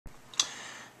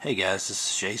Hey guys,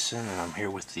 this is Jason and I'm here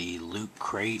with the Loot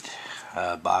Crate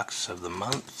box of the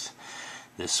month.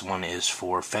 This one is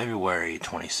for February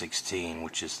 2016,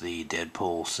 which is the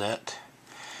Deadpool set.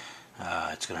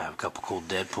 It's going to have a couple cool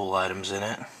Deadpool items in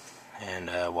it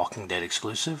and Walking Dead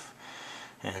exclusive.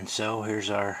 And so here's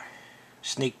our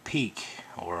sneak peek,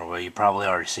 or well, you've probably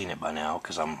already seen it by now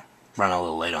because I'm running a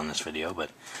little late on this video, but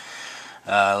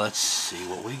let's see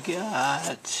what we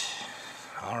got.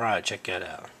 Alright, check that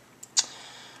out.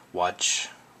 Watch,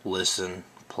 listen,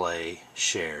 play,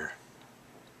 share.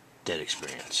 Dead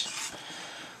Experience.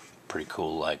 Pretty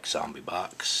cool, like zombie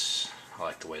box. I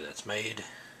like the way that's made.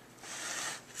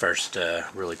 First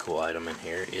really cool item in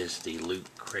here is the Loot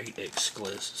Crate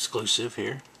exclusive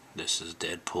here. This is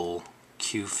Deadpool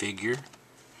Q figure.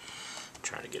 I'm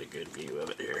trying to get a good view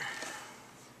of it here.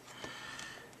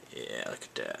 Yeah, look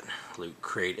at that. Loot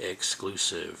Crate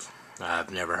exclusive. I've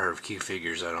never heard of Q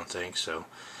figures, I don't think, so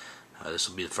this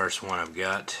will be the first one I've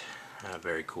got.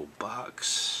 Very cool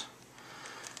box.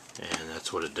 And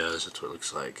that's what it does. That's what it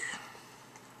looks like.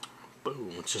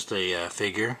 Boom. It's just a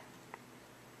figure.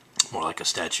 More like a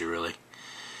statue, really.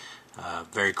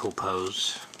 Very cool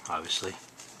pose, obviously.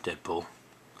 Deadpool.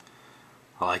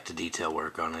 I like the detail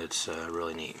work on it. It's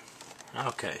really neat.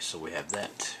 Okay, so we have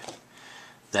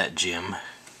that gem.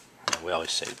 We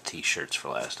always save t-shirts for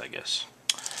last, I guess.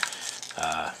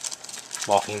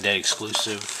 Walking Dead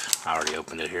exclusive. I already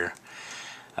opened it here.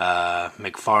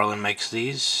 McFarlane makes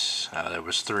these. There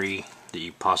was 3 that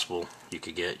you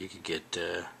could get. You could get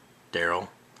Daryl,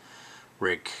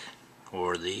 Rick,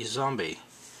 or the zombie.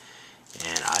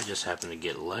 And I just happened to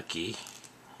get lucky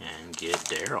and get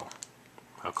Daryl.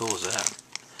 How cool is that?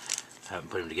 I haven't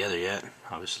put them together yet,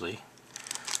 obviously.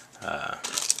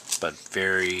 But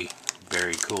very,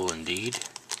 very cool indeed.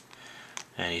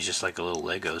 And he's just like a little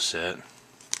Lego set.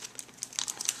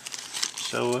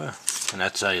 So, and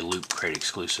that's a Loot Crate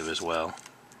exclusive as well.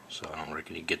 So I don't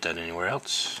reckon you get that anywhere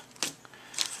else.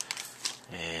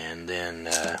 And then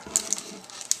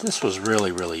this was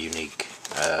really, really unique.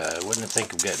 Wouldn't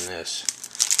think of getting this.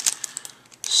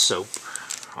 Soap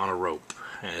on a rope.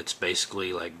 And it's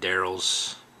basically like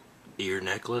Daryl's ear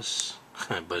necklace.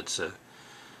 But it's a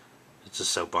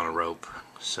soap on a rope.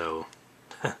 So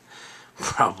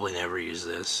probably never use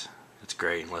this. It's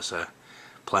great unless I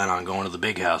plan on going to the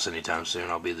big house anytime soon.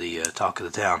 I'll be the talk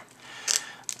of the town.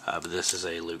 But this is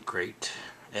a Loot Crate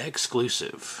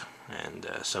exclusive. And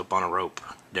soap on a rope.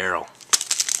 Daryl.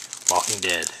 Walking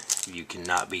Dead. You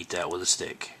cannot beat that with a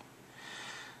stick.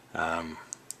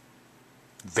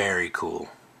 Very cool.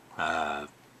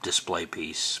 Display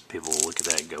piece. People will look at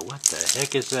that and go, what the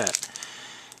heck is that?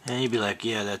 And you'd be like,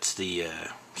 yeah, that's the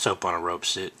soap on a rope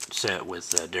set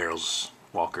with Daryl's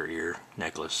Walker ear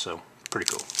necklace. So,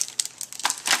 pretty cool.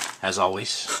 As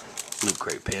always, Loot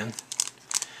Crate pin.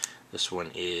 This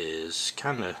one is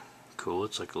kind of cool.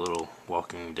 It's like a little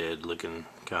Walking Dead looking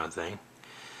kind of thing.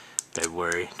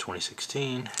 February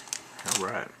 2016.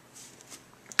 Alright.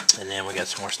 And then we got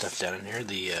some more stuff down in here.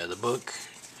 The book.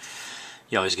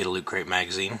 You always get a Loot Crate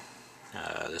magazine.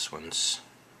 This one's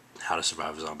How to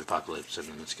Survive a Zombie Apocalypse, and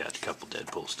then it's got a couple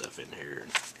Deadpool stuff in here.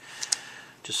 And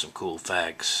just some cool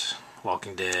facts.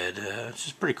 Walking Dead. It's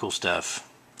just pretty cool stuff.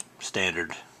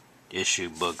 Standard issue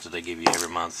book that they give you every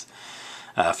month.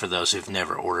 For those who've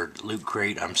never ordered Loot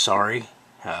Crate, I'm sorry.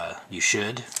 You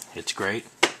should. It's great.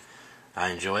 I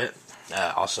enjoy it.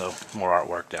 Also, more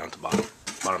artwork down at the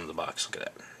bottom of the box. Look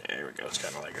at that. There we go. It's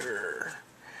kind of like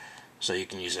so you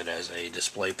can use it as a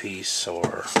display piece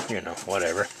or, you know,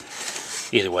 whatever.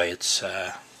 Either way, it's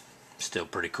still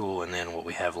pretty cool. And then what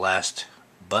we have last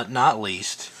but not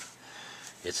least,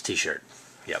 it's a t-shirt.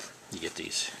 Yep, you get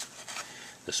these.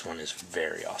 This one is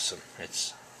very awesome.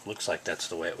 It looks like that's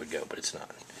the way it would go, but it's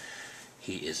not.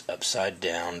 He is upside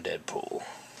down Deadpool.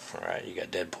 Alright, you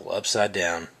got Deadpool upside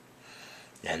down.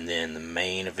 And then the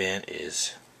main event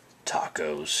is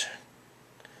tacos.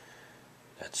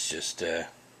 That's just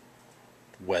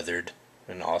weathered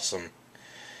and awesome.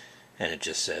 And it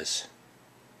just says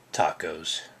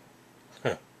tacos.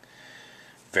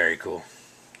 Very cool.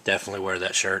 Definitely wear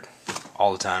that shirt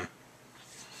all the time.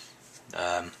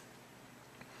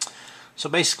 So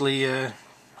basically,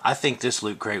 I think this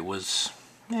Loot Crate was,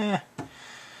 I'm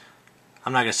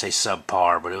not going to say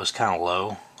subpar, but it was kind of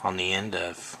low on the end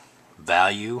of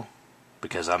value,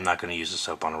 because I'm not going to use a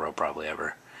soap on a rope probably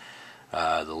ever.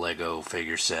 The Lego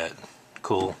figure set,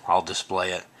 cool, I'll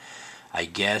display it. I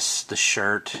guess the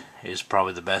shirt is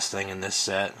probably the best thing in this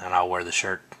set, and I'll wear the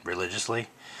shirt religiously.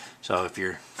 So if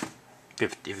you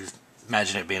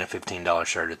imagine it being a $15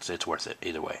 shirt, it's worth it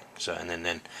either way. So and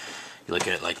then You look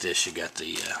at it like this, you got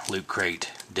the Loot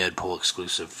Crate Deadpool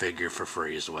exclusive figure for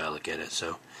free as well. Look at it.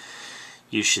 So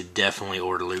you should definitely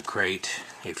order Loot Crate.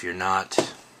 If you're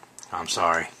not, I'm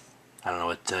sorry. I don't know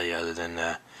what to tell you other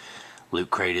than Loot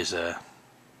Crate is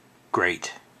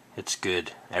great. It's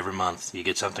good. Every month you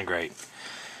get something great.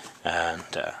 And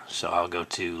so I'll go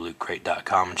to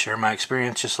lootcrate.com and share my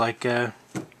experience, just like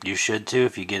you should too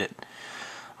if you get it.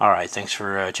 Alright, thanks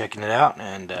for checking it out,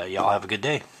 and y'all have a good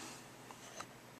day.